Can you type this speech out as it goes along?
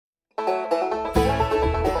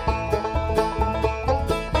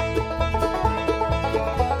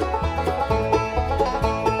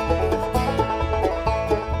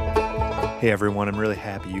Hey everyone, I'm really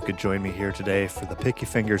happy you could join me here today for the Picky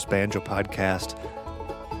Fingers Banjo Podcast.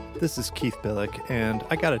 This is Keith Billick, and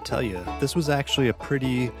I gotta tell you, this was actually a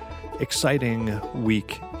pretty exciting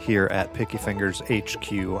week here at Picky Fingers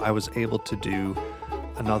HQ. I was able to do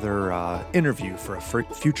another interview for a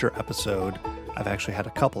future episode. I've actually had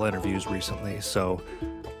a couple interviews recently, so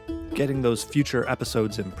getting those future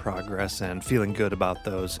episodes in progress and feeling good about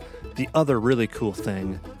those. The other really cool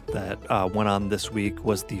thing that went on this week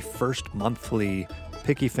was the first monthly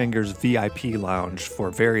Picky Fingers VIP lounge for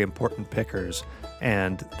very important pickers.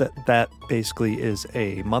 And that basically is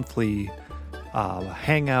a monthly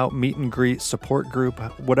hangout, meet and greet, support group,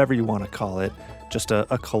 whatever you want to call it. Just a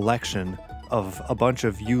collection of a bunch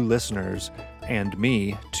of you listeners and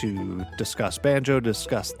me to discuss banjo,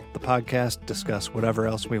 discuss the podcast, discuss whatever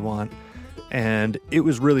else we want. And it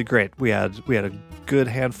was really great. We had a good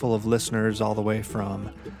handful of listeners all the way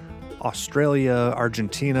from Australia,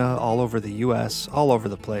 Argentina, all over the US, all over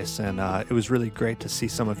the place. And it was really great to see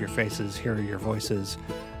some of your faces, hear your voices.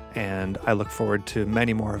 And I look forward to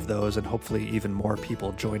many more of those and hopefully even more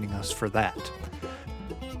people joining us for that.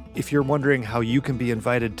 If you're wondering how you can be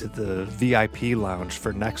invited to the VIP lounge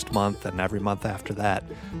for next month and every month after that,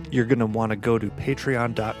 you're going to want to go to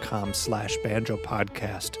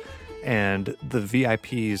patreon.com/banjopodcast. And the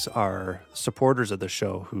VIPs are supporters of the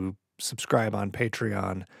show who subscribe on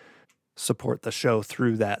Patreon, support the show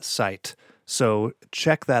through that site. So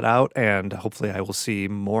check that out, and hopefully I will see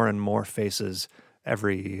more and more faces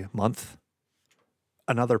every month.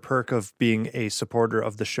 Another perk of being a supporter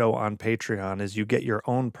of the show on Patreon is you get your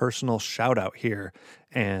own personal shout out here.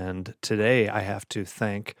 And today I have to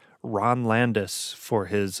thank Ron Landis for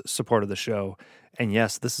his support of the show. And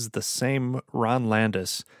yes, this is the same Ron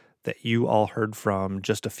Landis that you all heard from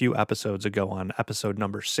just a few episodes ago on episode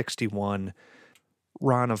number 61.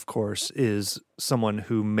 Ron, of course, is someone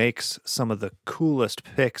who makes some of the coolest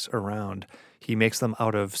picks around. He makes them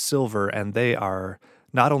out of silver, and they are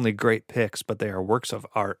not only great picks, but they are works of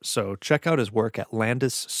art. So check out his work at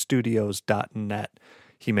landisstudios.net.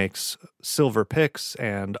 He makes silver picks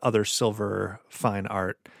and other silver fine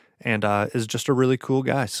art and is just a really cool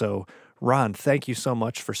guy. So Ron, thank you so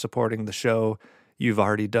much for supporting the show. You've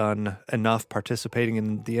already done enough participating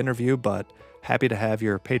in the interview, but happy to have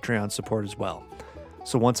your Patreon support as well.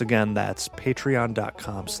 So once again, that's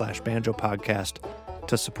patreon.com/banjopodcast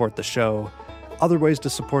to support the show. Other ways to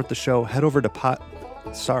support the show, head over to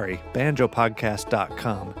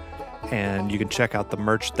banjopodcast.com, and you can check out the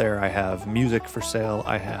merch there. I have music for sale.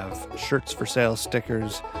 I have shirts for sale,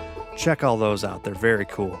 stickers. Check all those out. They're very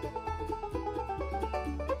cool.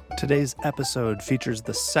 Today's episode features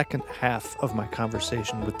the second half of my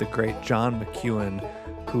conversation with the great John McEuen,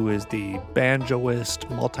 who is the banjoist,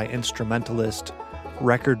 multi-instrumentalist,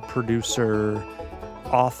 record producer,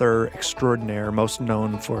 author extraordinaire, most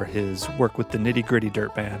known for his work with the Nitty Gritty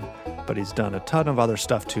Dirt Band, but he's done a ton of other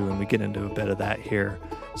stuff too, and we get into a bit of that here.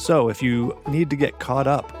 So if you need to get caught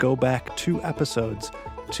up, go back 2 episodes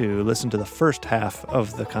to listen to the first half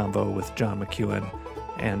of the convo with John McEuen,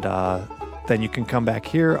 and then you can come back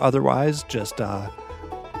here. Otherwise, just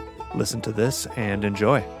listen to this and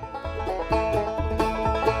enjoy.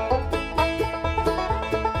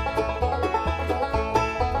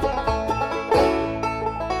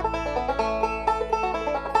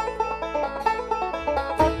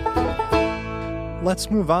 Let's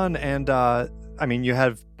move on. And you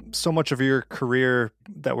have so much of your career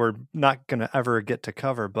that we're not going to ever get to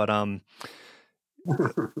cover, but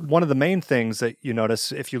one of the main things that you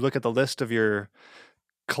notice if you look at the list of your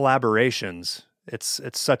collaborations, it's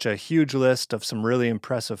such a huge list of some really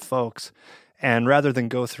impressive folks. And rather than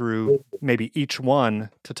go through maybe each one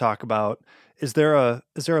to talk about, is there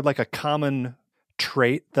like a common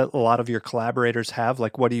trait that a lot of your collaborators have?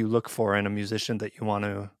 Like, what do you look for in a musician that you want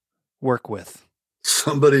to work with?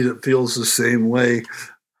 Somebody that feels the same way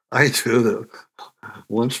I do, that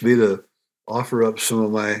wants me to offer up some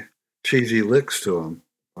of my cheesy licks to him,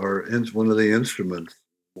 or one of the instruments.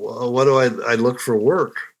 What do I look for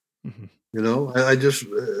work? Mm-hmm. You know, I just,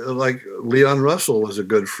 like Leon Russell was a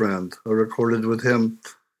good friend. I recorded with him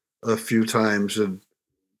a few times, and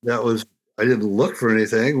I didn't look for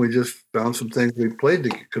anything. We just found some things we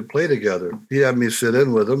could play together. He had me sit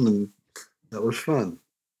in with him, and that was fun.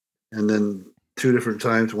 And then 2 different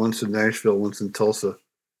times, once in Nashville, once in Tulsa,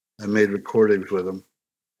 I made recordings with him.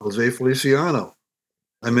 Jose Feliciano.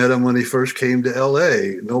 I met him when he first came to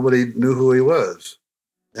L.A. Nobody knew who he was.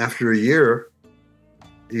 After a year,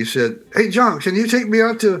 he said, "Hey, John, can you take me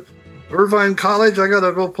out to Irvine College? I got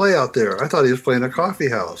to go play out there." I thought he was playing a coffee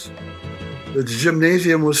house. The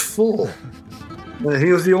gymnasium was full. And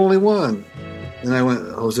he was the only one. And I went,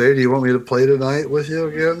 Jose, do you want me to play tonight with you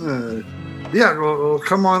again? Yeah, well,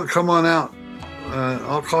 come on out.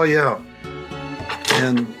 I'll call you out.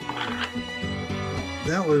 And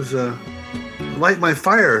that was Light My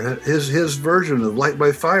Fire. His version of Light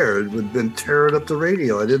My Fire had been tearing up the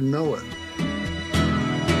radio. I didn't know it.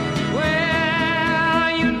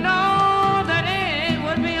 Well, you know that it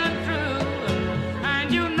would be untrue,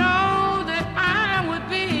 and you know that I would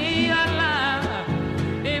be a liar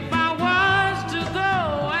if I was to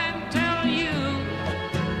go and tell you,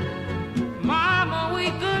 Mama, we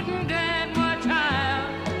couldn't get much higher.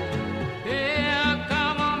 Yeah,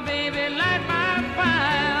 come on, baby, light my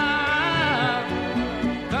fire.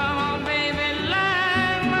 Come on, baby,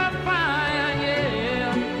 light my fire,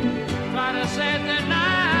 yeah. Try to set the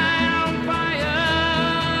night on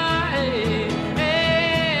fire. Hey,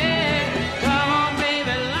 hey. Come on,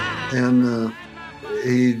 baby, light. And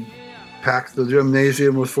he packed the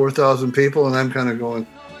gymnasium with 4,000 people, and I'm kind of going,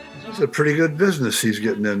 this is a pretty good business he's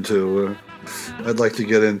getting into. I'd like to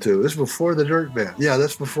get into. This is before the Dirt Band. Yeah,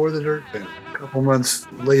 that's before the Dirt Band. A couple months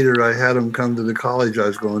later, I had him come to the college I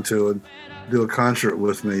was going to and do a concert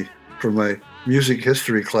with me for my music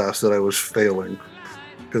history class that I was failing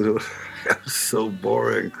because it was so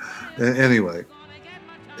boring. Anyway,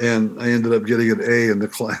 and I ended up getting an A in the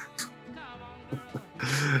class.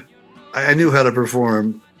 I knew how to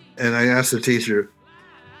perform, and I asked the teacher,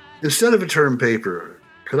 instead of a term paper,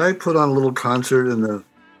 could I put on a little concert in the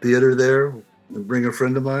theater there and bring a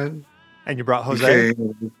friend of mine? And you brought He Jose?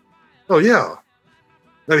 came. Oh, yeah.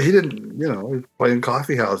 I mean, he didn't, he was playing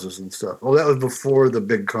coffee houses and stuff. Oh, that was before the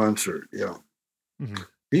big concert, yeah. Mhm.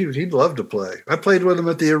 He'd love to play. I played with him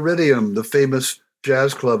at the Iridium, the famous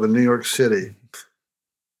jazz club in New York City,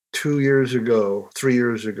 3 years ago,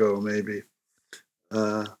 maybe,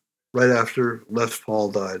 right after Les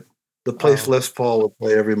Paul died. The place Les Paul would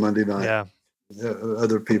play every Monday night. Yeah. Yeah,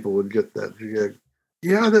 other people would get that gig.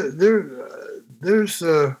 Yeah, there's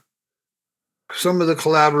some of the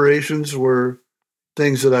collaborations were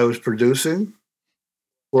things that I was producing,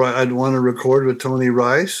 where I'd want to record with Tony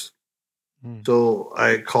Rice. So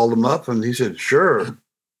I called him up, and he said, sure.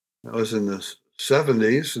 That was in the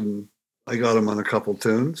 70s, and I got him on a couple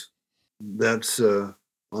tunes. That's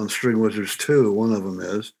on String Wizards 2, one of them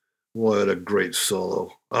is. Boy, what a great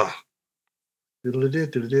solo. Anyway,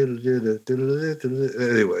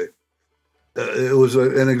 it was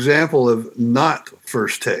an example of not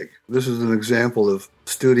first take. This is an example of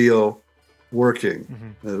studio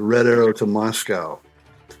working. Red Arrow to Moscow.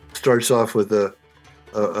 Starts off with a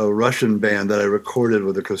Russian band that I recorded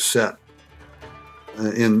with a cassette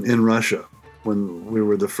in Russia when we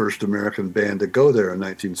were the first American band to go there in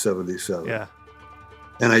 1977. Yeah.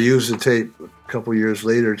 And I used the tape a couple years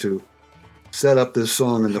later to set up this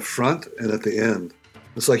song in the front and at the end.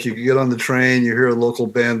 It's like you get on the train, you hear a local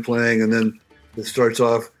band playing, and then it starts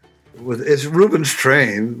off with, it's Rubens'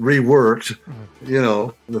 Train, reworked,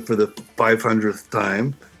 for the 500th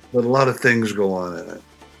time, but a lot of things go on in it.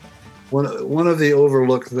 One of the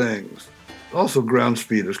overlooked things, also ground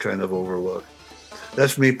speed is kind of overlooked.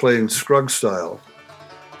 That's me playing Scruggs style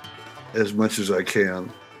as much as I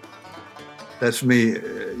can. That's me,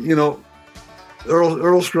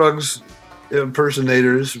 Earl Scruggs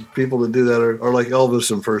impersonators, people that do that are like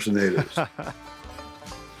Elvis impersonators.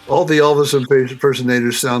 All the Elvis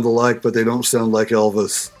impersonators sound alike, but they don't sound like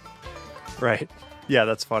Elvis. Right. Yeah,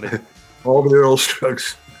 that's funny. All the Earl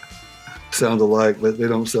Scruggs sound alike, but they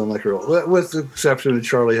don't sound like Earl, with the exception of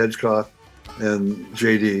Charlie Hedgecock and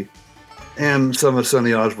JD and some of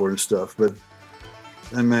Sonny Osborne stuff. But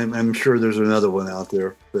I'm sure there's another one out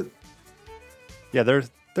there. But yeah,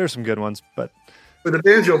 there's some good ones, but for the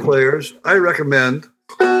banjo players, I recommend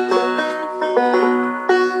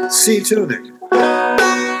C tuning.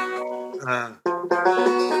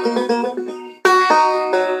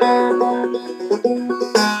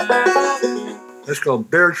 That's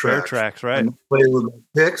called Bear Tracks. Bear Tracks, right? And play with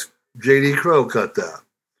picks. J.D. Crowe cut that.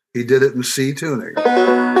 He did it in C tuning.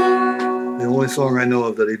 The only song I know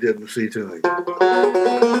of that he did in C tuning.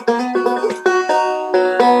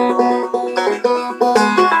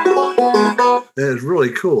 And it's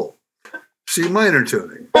really cool. C minor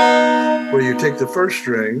tuning, where you take the first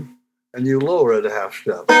string and you lower it a half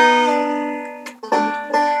step.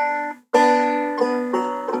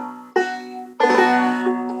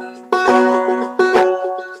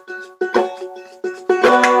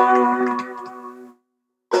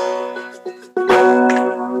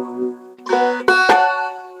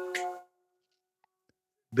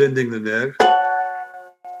 Bending the neck,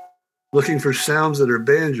 looking for sounds that are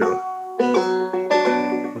banjo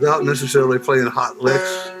without necessarily playing hot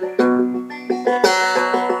licks.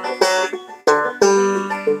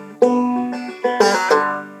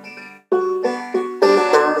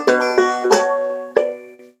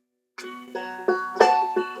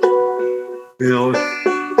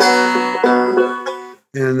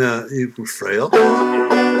 weak and frail.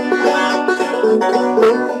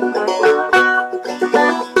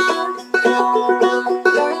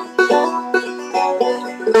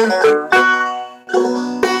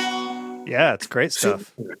 Yeah, it's great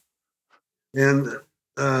stuff. And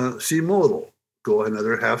C modal, go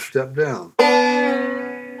another half step down.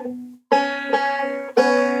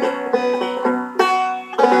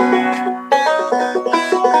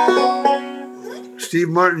 Steve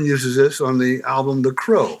Martin uses this on the album The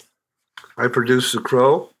Crow. I produced The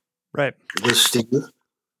Crow Right. with Steve,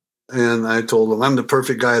 and I told him I'm the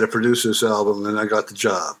perfect guy to produce this album, and I got the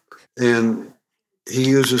job. And he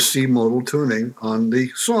uses C modal tuning on the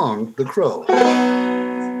song The Crow.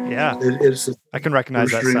 Yeah. It's I can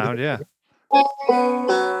recognize that sound, yeah.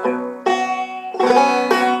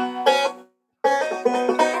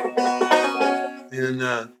 And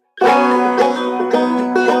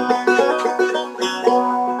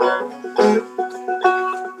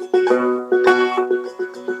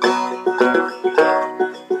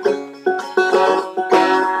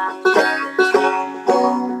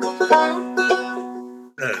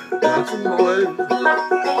Johnson Boys.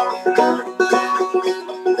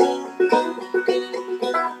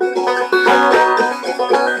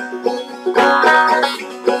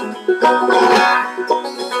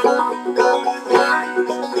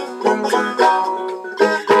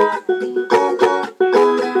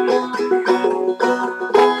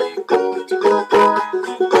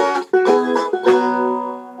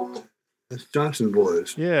 It's Johnson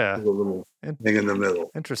Boys. Yeah. With a little thing in the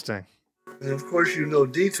middle. Interesting. And of course, you know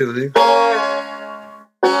D tuning.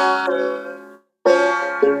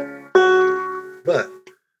 But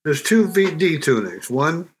there's two D tunings.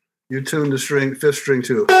 One, you tune the string, fifth string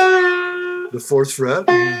to the fourth fret,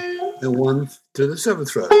 and one to the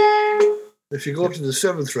seventh fret. If you go up to the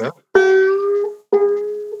seventh fret,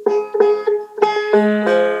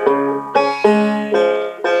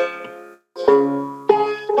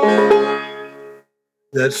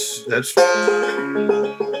 that's that's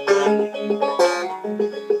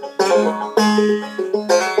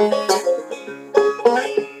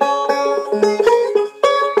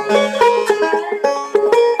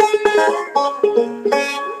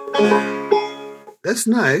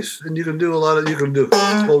nice, and you can do a lot of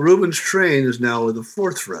Well, Rubin's Train is now with the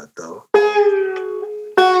fourth fret, though.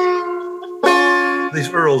 At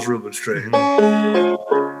least Earl's Rubin's Train.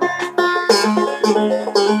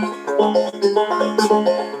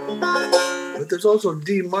 But there's also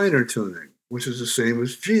D minor tuning, which is the same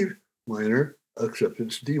as G minor, except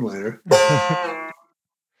it's D minor.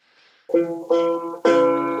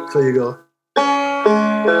 So you go.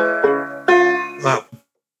 Wow.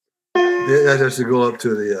 That has to go up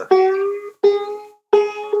to the.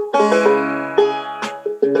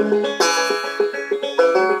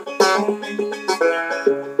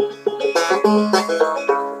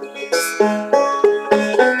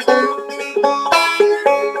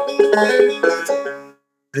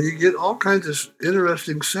 And you get all kinds of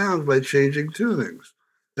interesting sounds by changing tunings.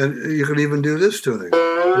 And you can even do this tuning.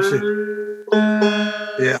 You see?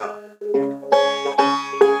 Yeah.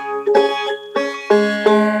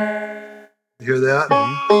 You hear that?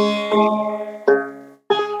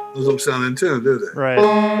 Those don't sound in tune, do they? Right.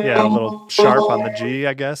 Yeah, a little sharp on the G,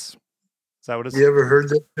 I guess. Is that what it's? You ever heard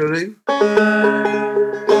that tuning?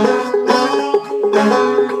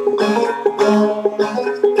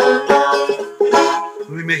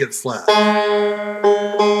 Let me make it flat.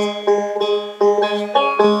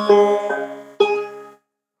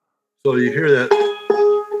 So you hear that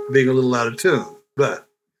being a little out of tune. But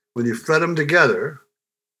when you fret them together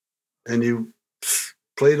and you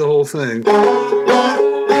play the whole thing.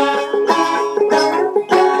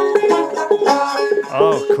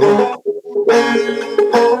 Oh, cool.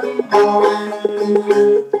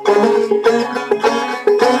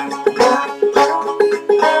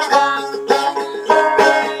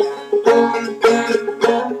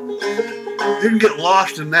 You can get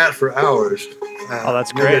lost in that for hours. Oh,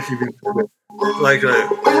 that's great. Like a.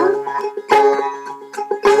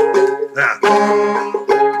 Yeah.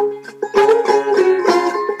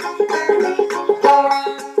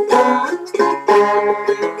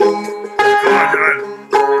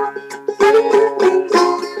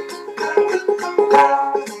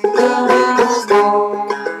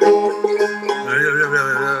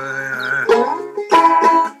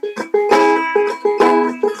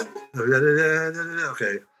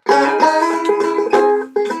 Okay.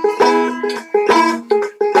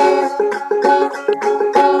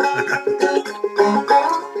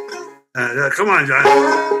 Come on, John.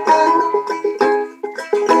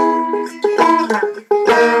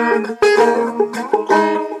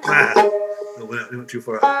 We went too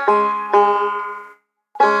far out.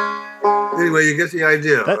 anyway, you get the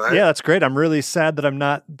idea, right? Yeah, that's great. I'm really sad that I'm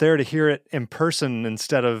not there to hear it in person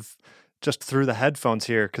instead of just through the headphones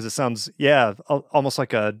here, because it sounds, almost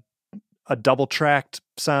like a double tracked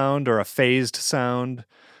sound or a phased sound.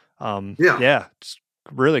 Yeah. It's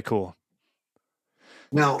really cool.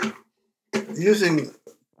 Now,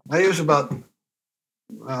 I use about,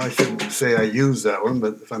 I shouldn't say I use that one,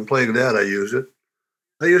 but if I'm playing that, I use it.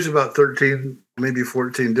 I use about 13, maybe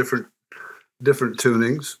 14 different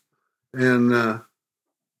tunings, and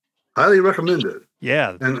highly recommend it.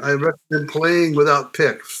 Yeah. And I recommend playing without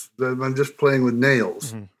picks. I'm just playing with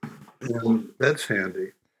nails, and that's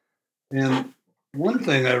handy. And one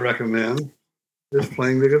thing I recommend is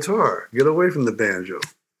playing the guitar. Get away from the banjo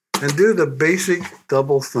and do the basic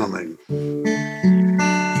double thumbing.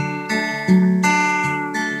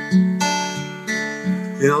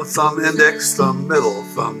 You know, thumb, index, thumb, middle,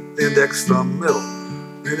 thumb, index, thumb, middle,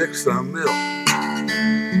 index, thumb, middle.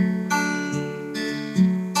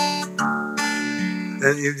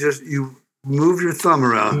 And you move your thumb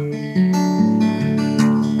around.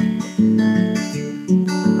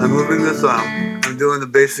 I'm moving the thumb. I'm doing the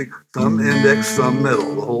basic thumb, index, thumb,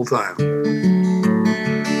 middle the whole time.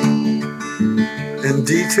 And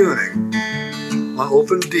D tuning on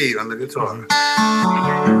open D on the guitar.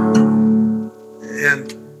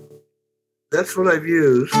 And that's what I've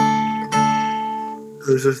used.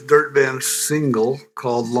 There's this Dirt Band single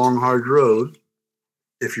called Long Hard Road.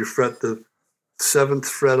 If you fret the 7th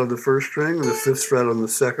fret on the first string and the 5th fret on the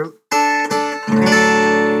second,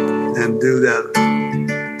 and do that.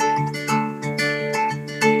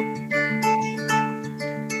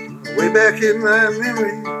 Way back in my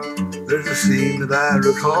memory, there's a scene that I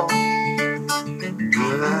recall.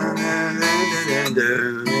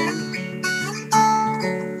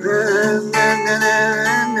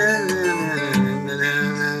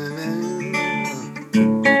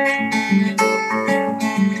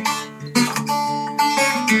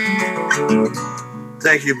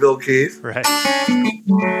 Thank you, Bill Keith. Right.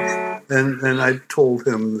 And I told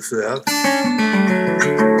him that.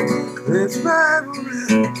 It's Bible.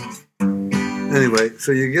 Anyway,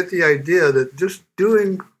 so you get the idea that just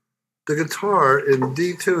doing the guitar in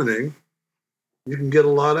D tuning, you can get a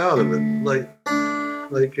lot out of it. Like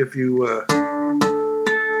if you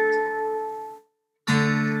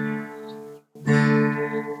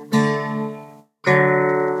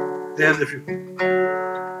and if you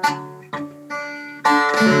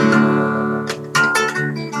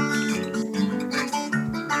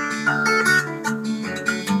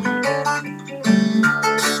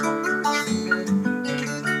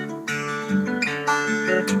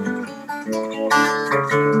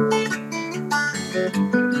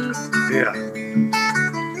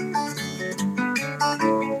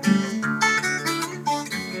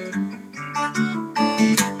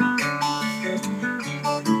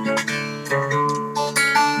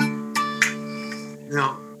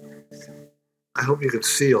Now, I hope you could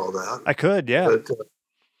see all that. I could, yeah. But,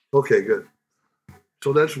 okay, good.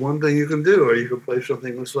 So that's one thing you can do, or you can play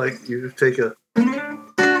something that's like you just take a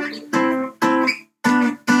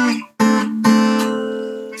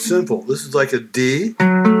simple. This is like a D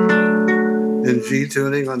in G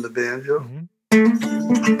tuning on the banjo.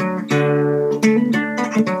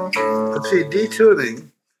 Let's see, D tuning.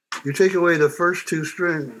 You take away the first two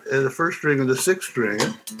strings, the first string and the sixth string.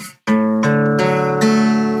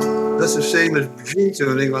 That's the same as G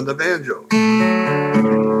tuning on the banjo.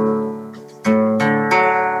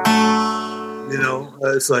 You know,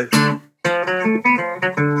 it's like,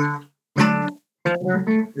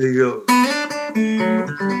 there you go.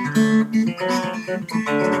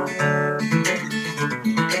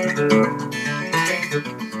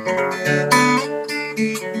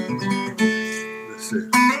 Let's see.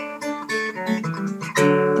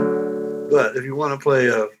 But if you want to play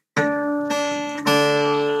a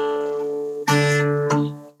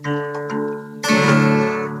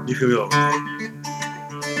you can go.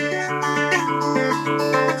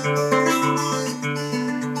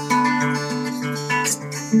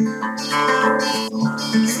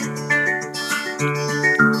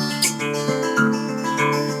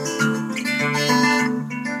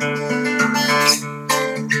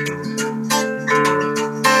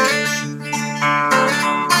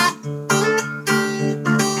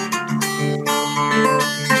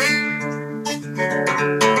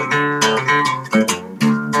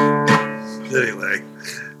 Anyway,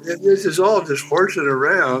 this is all just horsing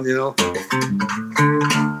around, you know.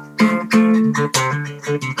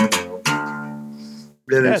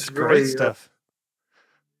 And That's great stuff.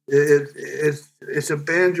 It's a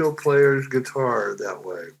banjo player's guitar that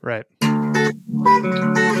way. Right.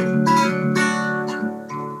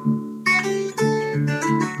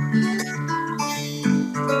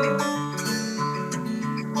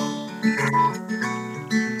 So,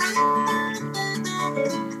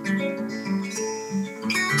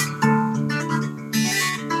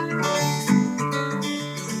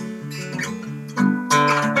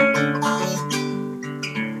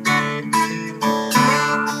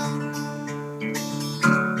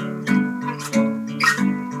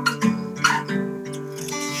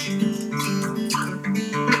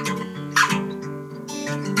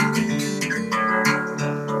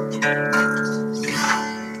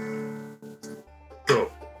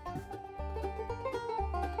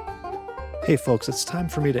 Hey folks, it's time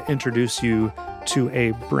for me to introduce you to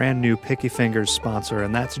a brand new Picky Fingers sponsor,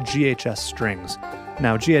 and that's GHS Strings.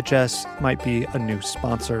 Now, GHS might be a new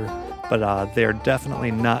sponsor, but they're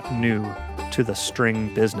definitely not new to the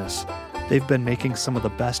string business. They've been making some of the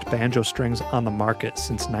best banjo strings on the market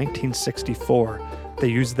since 1964. They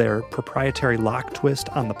use their proprietary lock twist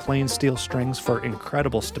on the plain steel strings for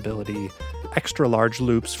incredible stability, extra large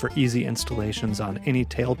loops for easy installations on any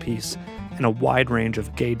tailpiece, and a wide range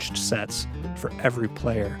of gauged sets for every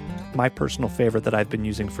player. My personal favorite that I've been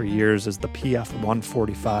using for years is the PF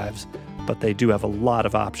 145s, but they do have a lot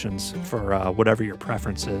of options for whatever your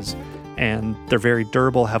preference is. And they're very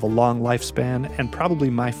durable, have a long lifespan, and probably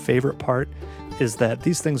my favorite part is that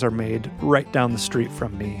these things are made right down the street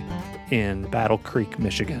from me in Battle Creek,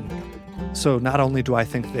 Michigan. So not only do I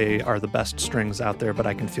think they are the best strings out there, but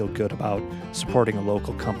I can feel good about supporting a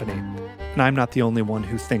local company. And I'm not the only one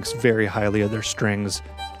who thinks very highly of their strings.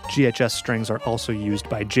 GHS strings are also used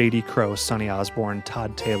by J.D. Crowe, Sonny Osborne,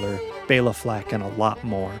 Todd Taylor, Bela Fleck, and a lot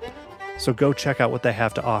more. So go check out what they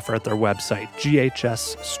have to offer at their website,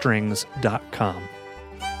 ghsstrings.com.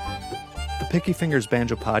 The Picky Fingers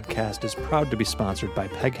Banjo Podcast is proud to be sponsored by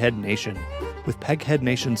Peghead Nation, with Peghead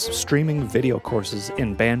Nation's streaming video courses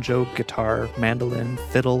in banjo, guitar, mandolin,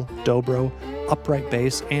 fiddle, dobro, upright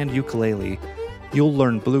bass, and ukulele. You'll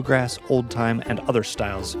learn bluegrass, old time, and other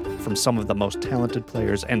styles from some of the most talented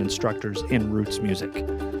players and instructors in roots music.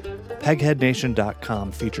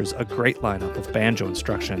 PegheadNation.com features a great lineup of banjo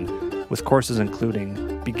instruction, with courses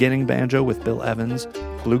including Beginning Banjo with Bill Evans,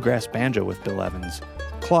 Bluegrass Banjo with Bill Evans,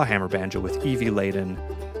 Clawhammer Banjo with Evie Layden,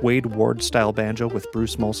 Wade Ward-style banjo with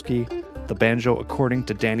Bruce Molsky, the banjo according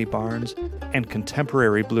to Danny Barnes, and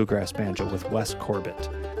contemporary bluegrass banjo with Wes Corbett.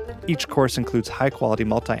 Each course includes high-quality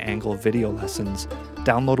multi-angle video lessons,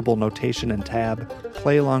 downloadable notation and tab,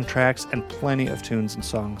 play-along tracks, and plenty of tunes and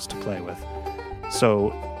songs to play with.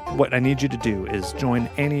 So what I need you to do is join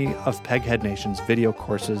any of Peghead Nation's video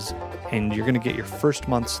courses, and you're going to get your first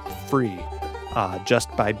month's free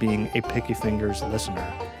just by being a Picky Fingers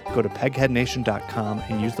listener. Go to pegheadnation.com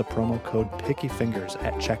and use the promo code PickyFingers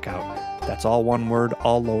at checkout. That's all one word,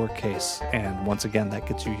 all lowercase. And once again, that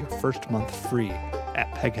gets you your first month free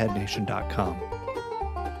at pegheadnation.com.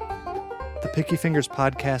 The Picky Fingers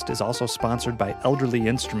podcast is also sponsored by Elderly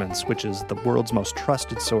Instruments, which is the world's most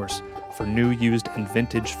trusted source for new, used, and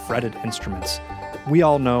vintage fretted instruments. We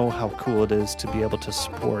all know how cool it is to be able to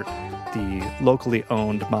support the locally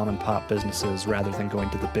owned mom and pop businesses rather than going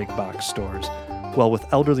to the big box stores. Well, with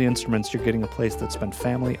Elderly Instruments, you're getting a place that's been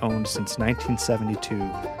family owned since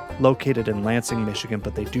 1972, located in Lansing, Michigan,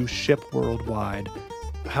 but they do ship worldwide.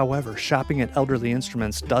 However, shopping at Elderly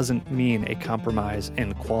Instruments doesn't mean a compromise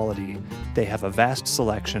in quality. They have a vast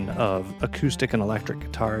selection of acoustic and electric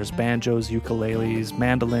guitars, banjos, ukuleles,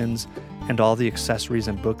 mandolins, and all the accessories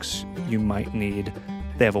and books you might need.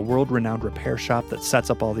 They have a world-renowned repair shop that sets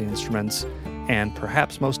up all the instruments, and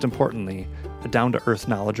perhaps most importantly, a down-to-earth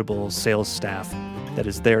knowledgeable sales staff that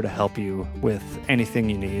is there to help you with anything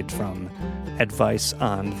you need, from advice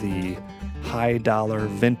on the high-dollar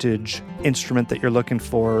vintage instrument that you're looking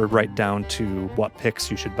for right down to what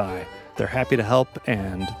picks you should buy. They're happy to help,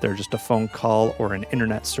 and they're just a phone call or an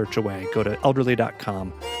internet search away. Go to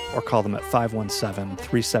elderly.com or call them at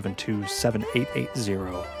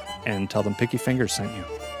 517-372-7880 and tell them Picky Fingers sent you.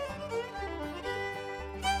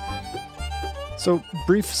 So,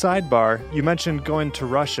 brief sidebar, you mentioned going to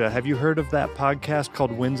Russia. Have you heard of that podcast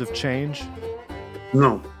called Winds of Change?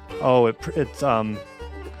 No. Oh, it's I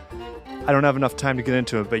don't have enough time to get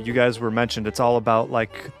into it, but you guys were mentioned. It's all about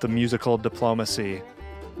like the musical diplomacy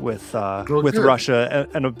with Russia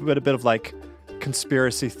and a bit of like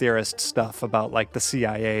conspiracy theorist stuff about like the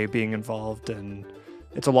CIA being involved, and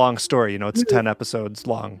it's a long story. You know, it's 10 episodes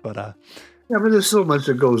long, but yeah, but there's so much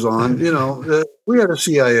that goes on. You know, we had a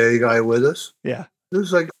CIA guy with us. Yeah. It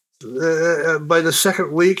was like by the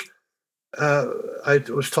second week, I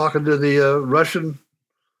was talking to the Russian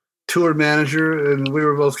tour manager, and we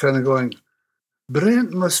were both kind of going,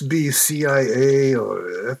 Brent must be CIA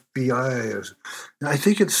or FBI. I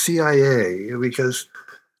think it's CIA, because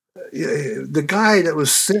the guy that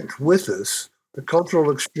was sent with us, the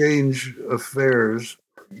Cultural Exchange Affairs,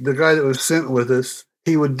 the guy that was sent with us,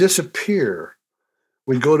 he would disappear.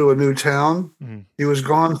 We'd go to a new town. Mhm. He was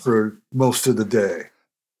gone for most of the day.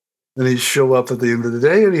 And he'd show up at the end of the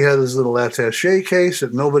day, and he had his little attaché case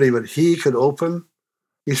that nobody but he could open.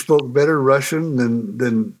 He spoke better Russian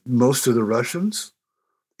than most of the Russians.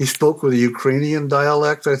 He spoke with a Ukrainian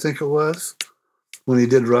dialect, I think it was, when he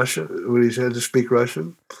did Russia, when he had to speak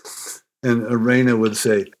Russian. And Arena would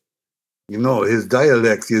say, his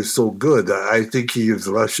dialect is so good, I think he is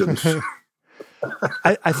Russian.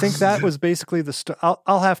 I think that was basically the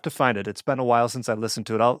I'll have to find it. It's been a while since I listened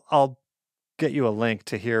to it. I'll get you a link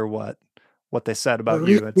to hear what they said about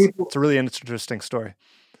you. It's a really interesting story.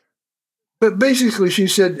 But basically, she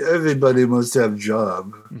said everybody must have a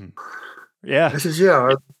job. Yeah. I said,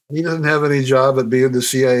 yeah, he doesn't have any job at being the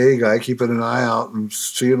CIA guy, keeping an eye out and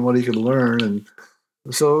seeing what he could learn. And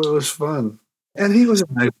so it was fun. And he was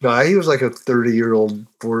a nice guy. He was like a 30-year-old,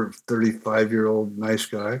 35-year-old nice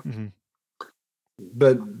guy. Mm-hmm.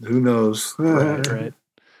 But who knows? Right.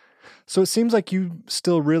 So it seems like you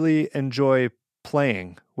still really enjoy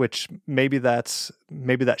playing, which maybe that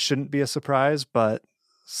shouldn't be a surprise, but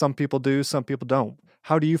some people do, some people don't.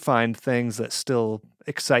 How do you find things that still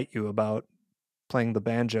excite you about playing the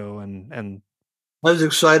banjo and I was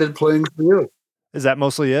excited playing for you. Is that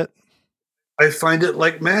mostly it? I find it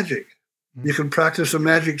like magic. Mm-hmm. You can practice a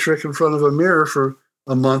magic trick in front of a mirror for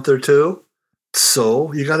a month or two.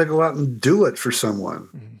 So you got to go out and do it for someone.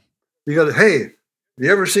 Mm-hmm. You got to, hey,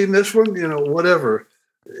 you ever seen this one? Whatever.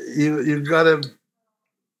 You've got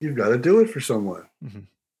to do it for someone. Mm-hmm.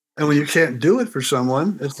 And when you can't do it for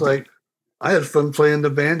someone, it's like, I had fun playing the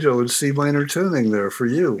banjo and C minor tuning there for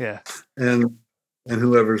you. Yeah. And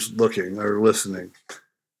whoever's looking or listening.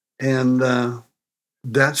 And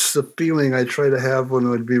that's the feeling I try to have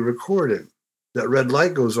when I'd be recording. That red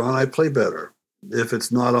light goes on, I play better. If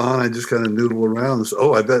it's not on, I just kind of noodle around and say,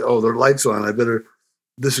 the light's on.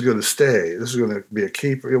 This is going to stay. This is going to be a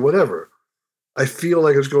keeper, whatever. I feel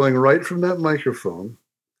like it's going right from that microphone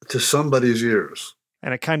to somebody's ears.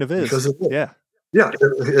 And it kind of is. Because it is. Yeah. Yeah,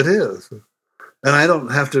 it is. And I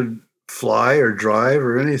don't have to fly or drive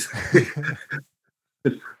or anything.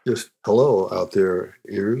 Just hello out there,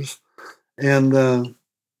 ears. And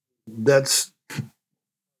that's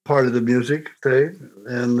part of the music thing.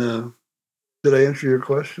 And did I answer your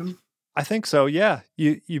question? I think so. Yeah.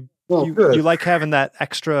 You like having that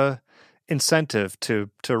extra incentive to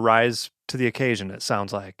rise to the occasion, it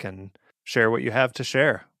sounds like, and share what you have to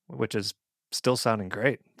share, which is still sounding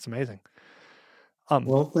great. It's amazing.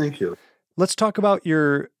 Well, thank you. Let's talk about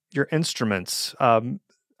your instruments.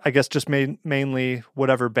 I guess just mainly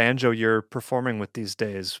whatever banjo you're performing with these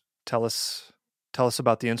days. Tell us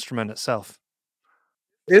about the instrument itself.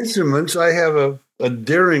 Instruments, I have a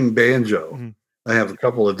Deering banjo. Mm-hmm. I have a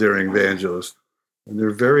couple of Deering banjos, and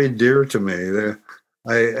they're very dear to me.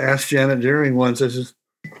 I asked Janet Deering once, I said,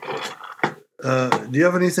 do you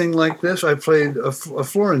have anything like this? I played a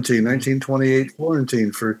Florentine, 1928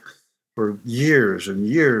 Florentine for years and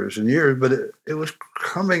years and years, but it was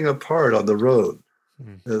coming apart on the road.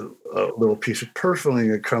 Mm-hmm. A little piece of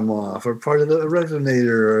purfling had come off, or part of the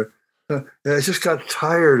resonator. I just got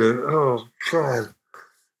tired of, God,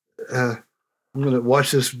 I'm going to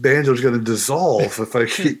watch this banjo is going to dissolve if I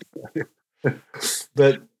keep.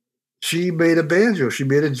 But she made a banjo. She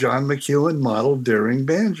made a John McEuen model Deering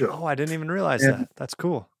banjo. Oh, I didn't even realize that. That's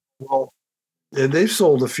cool. Well, and they've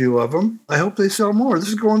sold a few of them. I hope they sell more. This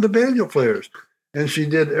is going to banjo players. And she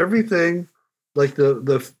did everything, like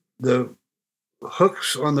the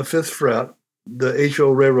hooks on the fifth fret, the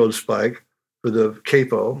HO railroad spike for the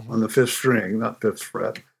capo on the fifth string, not fifth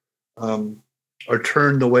fret, are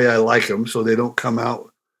turned the way I like them, so they don't come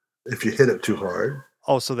out if you hit it too hard.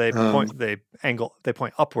 Oh, so they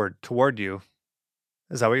point upward toward you.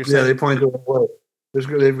 Is that what you're saying? Yeah, they point away.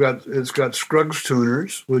 It's got Scruggs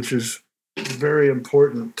tuners, which is very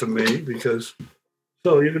important to me because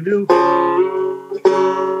so you can do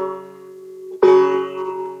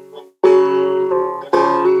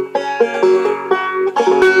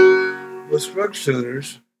with Scruggs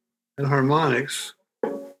tuners and harmonics.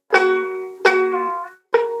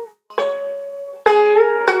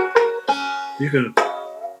 You can.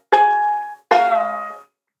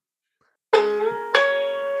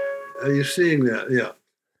 Are you seeing that? Yeah.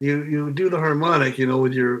 You do the harmonic,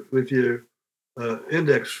 with your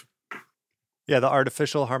index. Yeah, the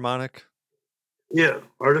artificial harmonic. Yeah,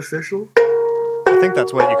 artificial. I think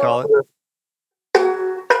that's what you call it.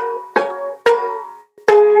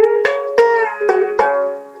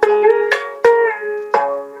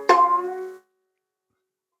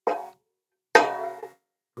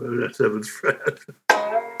 that seventh fret.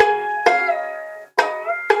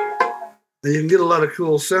 And you can get a lot of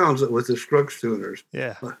cool sounds with the Scruggs tuners.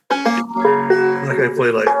 Yeah. Like I play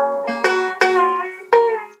like.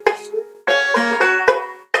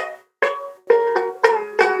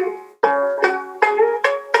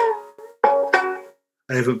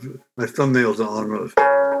 I have my thumbnails on those.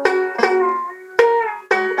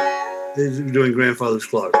 He's doing Grandfather's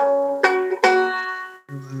Clock. Am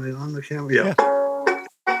I on the camera? Yeah.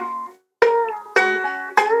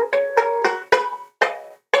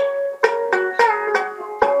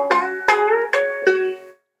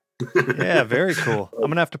 Yeah, very cool. I'm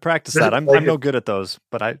gonna have to practice that. I'm no good at those,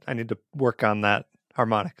 but I need to work on that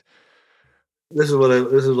harmonic. This is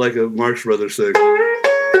like a Marx Brothers thing.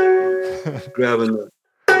 Grabbing the,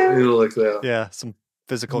 like that. Yeah, some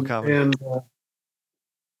physical comedy. And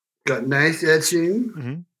got nice etching.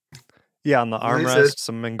 Mm-hmm. Yeah, on the armrest,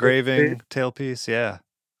 some engraving, tailpiece. Yeah.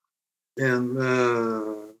 And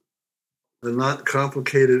the not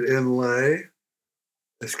complicated inlay.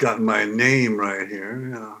 It's got my name right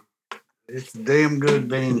here. Yeah. It's damn good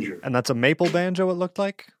banjo. And that's a maple banjo, it looked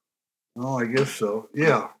like? Oh, I guess so.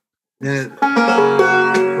 Yeah. And what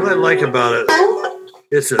I like about it,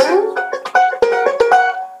 it's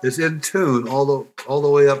in tune all the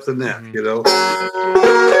way up the neck,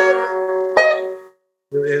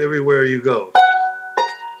 everywhere you go.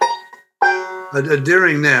 A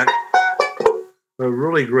Deering neck are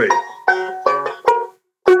really great.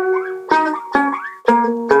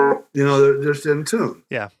 They're just in tune.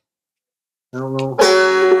 Yeah. I don't know.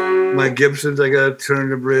 My Gibsons, I got to turn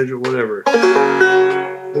the bridge or whatever.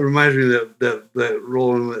 It reminds me of that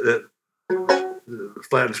rolling, that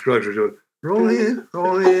Flat and Scruggs are doing. Roll in,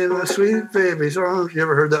 my sweet baby's arms. You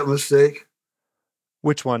ever heard that mistake?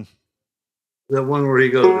 Which one? That one where he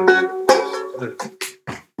goes, wait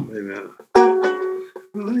a minute.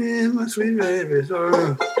 Roll in, my sweet baby's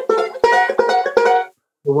arms.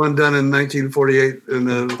 The one done in 1948 in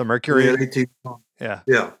the Mercury. 18. Yeah.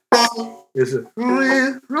 Yeah. It's a roll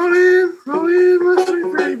in, my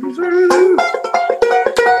sweet baby's arms.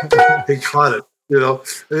 He caught it, He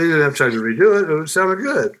didn't have time to redo it. It sounded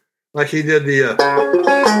good. Like he did the,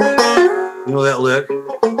 that lick.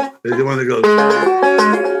 The one that goes,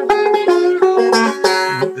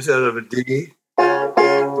 instead of a D.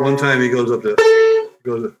 One time he goes up to,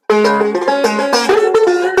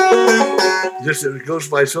 just it goes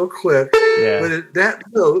by so quick. Yeah. But that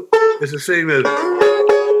note is the same as,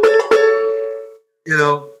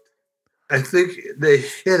 I think they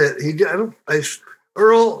hit it.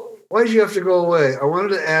 Earl, why did you have to go away? I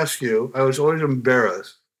wanted to ask you. I was always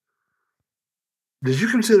embarrassed. Did you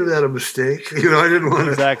consider that a mistake? I didn't want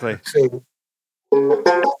to exactly say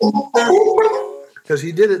because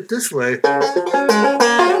he did it this way.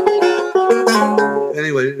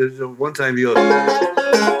 Anyway, one time he goes,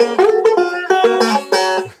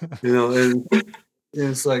 and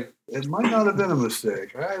it's like it might not have been a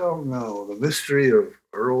mistake. I don't know. The mystery of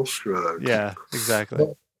Earl Scruggs. Yeah, exactly.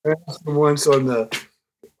 I asked him once on the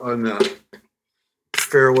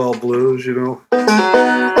Farewell Blues,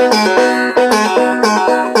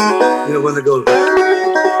 when it goes, the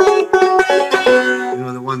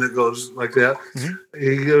one that goes like that.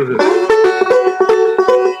 Mm-hmm.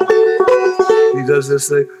 He does this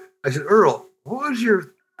thing. I said, Earl, what was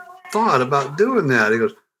your thought about doing that? He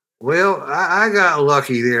goes, well, I got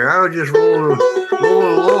lucky there. I was just rolling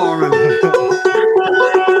along,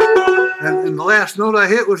 and the last note I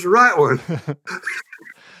hit was the right one.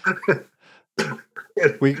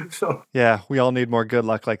 We all need more good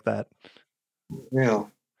luck like that. Yeah.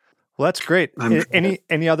 Well, that's great.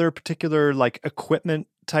 Any other particular equipment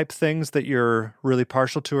type things that you're really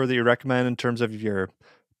partial to or that you recommend in terms of your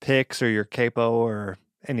picks or your capo or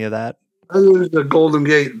any of that? I use the Golden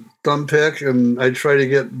Gate thumb pick, and I try to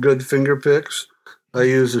get good finger picks. I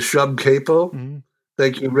use the Shub capo. Mm-hmm.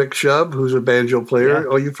 Thank you, Rick Shub, who's a banjo player. Yeah.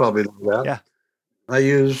 Oh, you probably know that. Yeah. I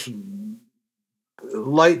use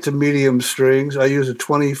light to medium strings. I use a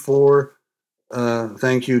 24.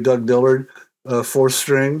 Thank you, Doug Dillard. Fourth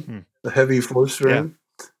string, a heavy fourth string.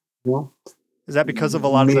 Yeah. Is that because of a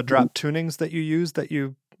lot of the drop tunings that you use?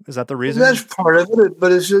 Is that the reason? That's part of it,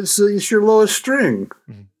 but it's your lowest string,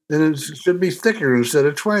 and it should be thicker instead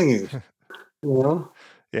of twangy.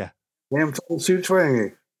 Yeah. Damn, too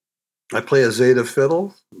twangy. I play a Zeta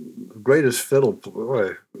fiddle, greatest fiddle.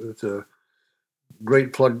 Boy, it's a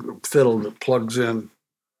great fiddle that plugs in.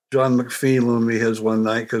 John McEuen loaned me his one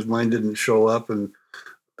night because mine didn't show up, and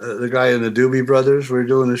the guy in the Doobie Brothers we're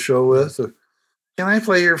doing a show with. Can I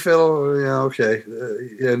play your fiddle? Yeah, okay.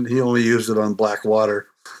 And he only used it on Black Water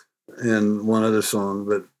and one other song,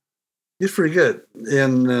 but He's pretty good.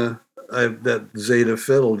 And that Zeta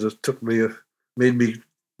fiddle just made me,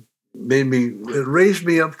 it raised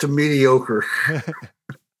me up to mediocre,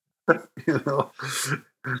 you know,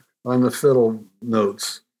 on the fiddle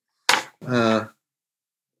notes. I'm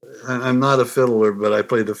not a fiddler, but I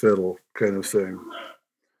play the fiddle kind of thing.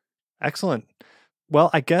 Excellent.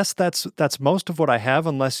 Well, I guess that's most of what I have,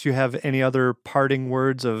 unless you have any other parting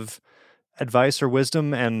words of advice or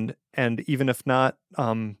wisdom, and even if not,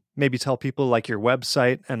 maybe tell people like your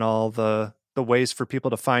website and all the ways for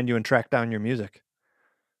people to find you and track down your music.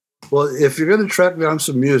 Well, if you're going to track down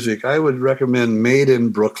some music, I would recommend Made in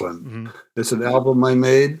Brooklyn. Mm-hmm. It's an album I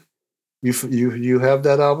made. You have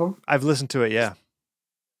that album? I've listened to it, yeah.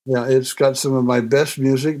 Yeah, it's got some of my best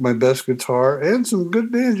music, my best guitar, and some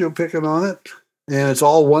good banjo picking on it. And it's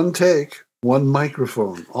all one take, one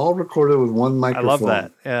microphone, all recorded with one microphone. I love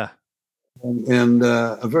that, yeah. And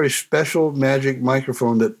a very special magic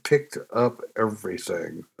microphone that picked up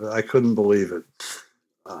everything. I couldn't believe it.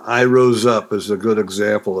 I Rose Up is a good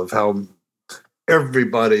example of how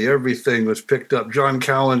everything was picked up. John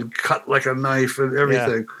Cowan cut like a knife and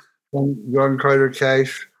everything. Yeah. John Carter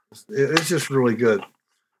Cash. It's just really good.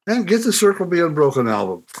 And Get the Circle Be Unbroken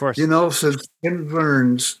album. Of course. You know, since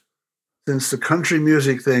the country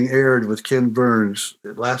music thing aired with Ken Burns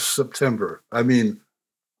last September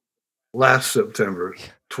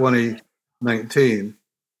 2019,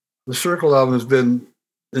 the Circle album has been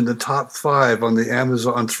in the top 5 on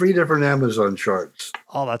on 3 different Amazon charts.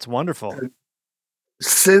 Oh, that's wonderful.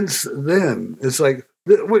 Since then, it's like,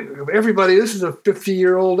 wait, everybody, this is a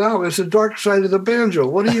 50-year-old album. It's the dark side of the banjo.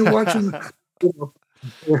 What are you watching?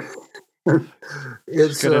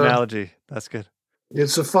 It's good analogy. That's good.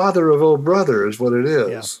 It's the father of Oh Brother is what it is.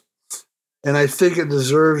 Yeah. And I think it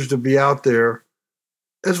deserves to be out there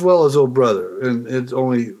as well as Oh Brother. And it's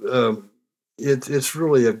only, it's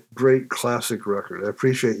really a great classic record. I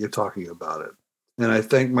appreciate you talking about it. And I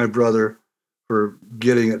thank my brother for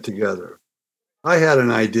getting it together. I had an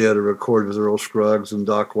idea to record with Earl Scruggs and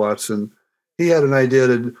Doc Watson. He had an idea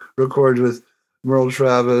to record with Merle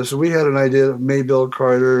Travis. We had an idea of Maybelle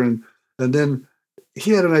Carter, and then he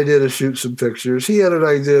had an idea to shoot some pictures. He had an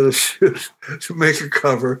idea to make a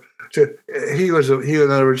cover. In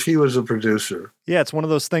other words, he was a producer. Yeah, it's one of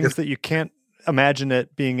those things that you can't imagine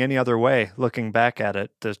it being any other way. Looking back at it,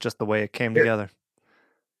 there's just the way it came together.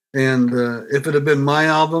 And if it had been my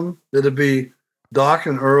album, it'd be Doc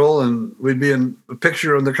and Earl, and we'd be in a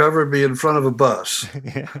picture on the cover, be in front of a bus.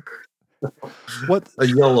 Yeah. What a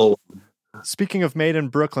yellow one. Speaking of Made in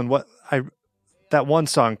Brooklyn, that one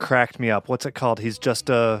song cracked me up. What's it called? He's just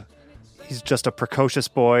a precocious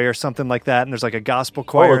boy or something like that, and there's like a gospel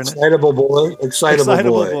choir in it. Excitable Boy.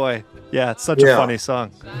 Excitable boy. Yeah, it's such a funny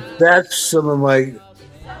song. That's some of my...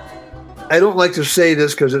 I don't like to say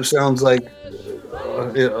this because it sounds like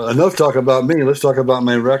enough talk about me. Let's talk about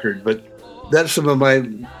my record. But that's some of my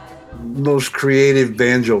most creative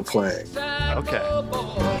banjo playing. Okay.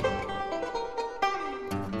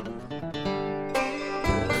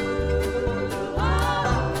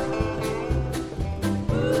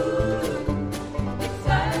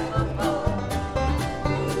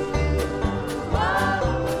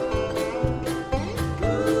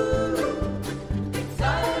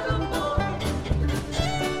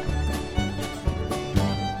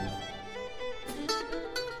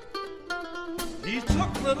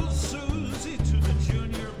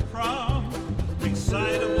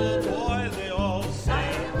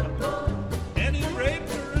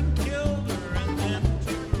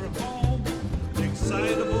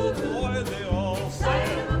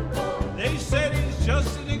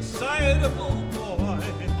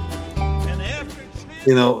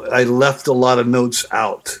 You know, I left a lot of notes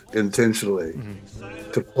out intentionally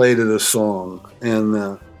to play to the song.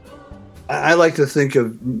 And I like to think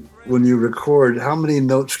of when you record, how many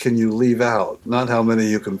notes can you leave out, not how many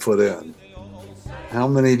you can put in. How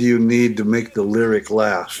many do you need to make the lyric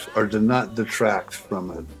last or to not detract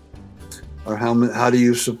from it? Or how do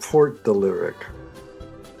you support the lyric?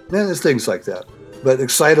 Man, there's things like that. But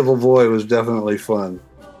Excitable Boy was definitely fun.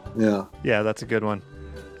 Yeah. Yeah, that's a good one.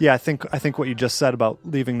 Yeah, I think what you just said about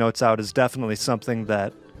leaving notes out is definitely something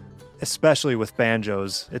that, especially with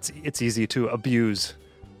banjos, it's easy to abuse.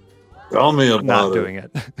 Tell me about not doing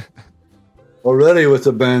it. Already with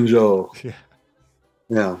the banjo.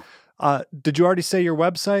 Yeah. Yeah. Did you already say your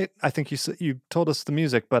website? I think you told us the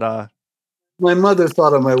music, but my mother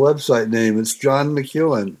thought of my website name. It's John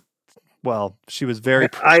McEuen. Well, she was very.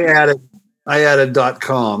 I added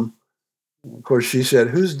 .com. Of course, she said,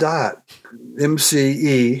 "Who's Dot?"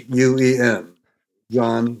 MCEUEN,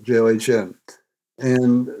 John JOHN.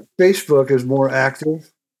 And Facebook is more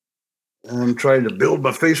active. I'm trying to build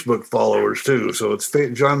my Facebook followers too. So it's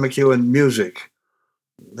John McEuen Music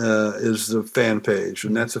is the fan page,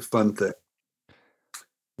 and that's a fun thing.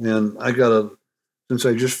 And since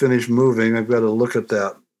I just finished moving, I've got to look at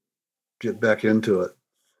that, get back into it.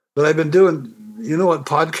 But I've been doing, you know what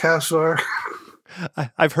podcasts are?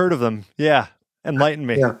 I've heard of them. Yeah. Enlighten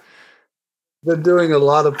me. Yeah. Been doing a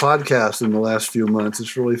lot of podcasts in the last few months.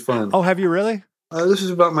 It's really fun. Oh, have you really? This is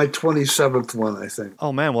about my 27th one, I think.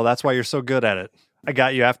 Oh, man. Well, that's why you're so good at it. I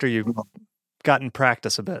got you after you got in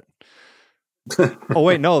practice a bit. Oh,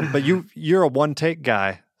 wait, no, but you're a one-take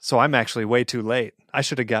guy, so I'm actually way too late. I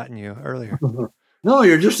should have gotten you earlier. No,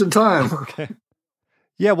 you're just in time. Okay.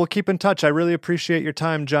 Yeah, we'll keep in touch. I really appreciate your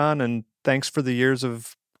time, John, and thanks for the years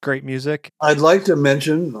of great music. I'd like to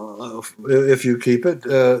mention, if you keep it,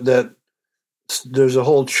 that there's a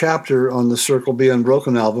whole chapter on the Circle B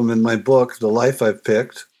Unbroken album in my book, The Life I've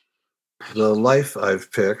Picked. The Life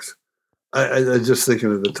I've Picked. I just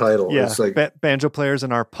thinking of the title. Yeah, it's like banjo players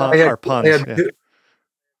and our puns.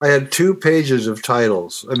 I had 2 pages of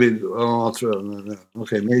titles. I mean,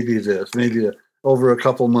 okay, maybe this, maybe that, over a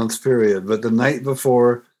couple months period. But the night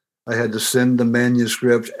before, I had to send the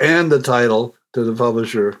manuscript and the title to the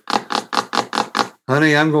publisher.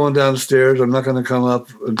 Honey, I'm going downstairs. I'm not going to come up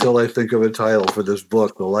until I think of a title for this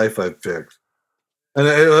book, The Life I've Picked. And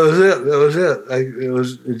it was it. That was it.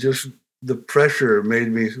 It just, the pressure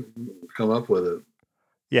made me come up with it.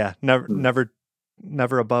 Yeah, never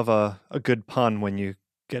above a good pun when you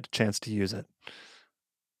get a chance to use it.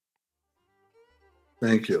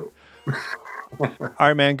 Thank you. All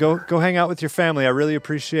right, man, go hang out with your family. I really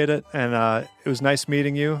appreciate it. And it was nice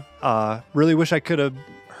meeting you. Really wish I could have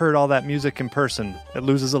heard all that music in person. It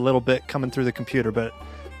loses a little bit coming through the computer, but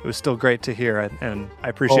it was still great to hear. And I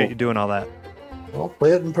appreciate you doing all that. I'll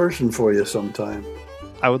play it in person for you sometime.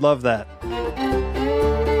 I would love that.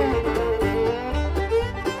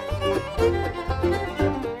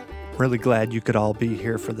 Really glad you could all be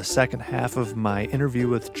here for the second half of my interview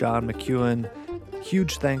with John McEuen.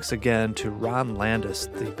 Huge thanks again to Ron Landis,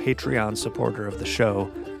 the Patreon supporter of the show.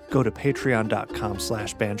 Go to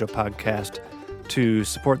patreon.com/banjopodcast to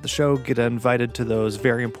support the show, get invited to those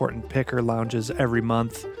very important picker lounges every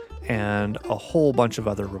month, and a whole bunch of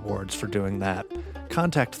other rewards for doing that.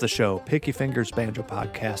 Contact the show,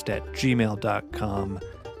 pickyfingersbanjopodcast@gmail.com.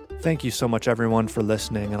 Thank you so much, everyone, for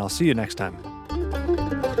listening, and I'll see you next time.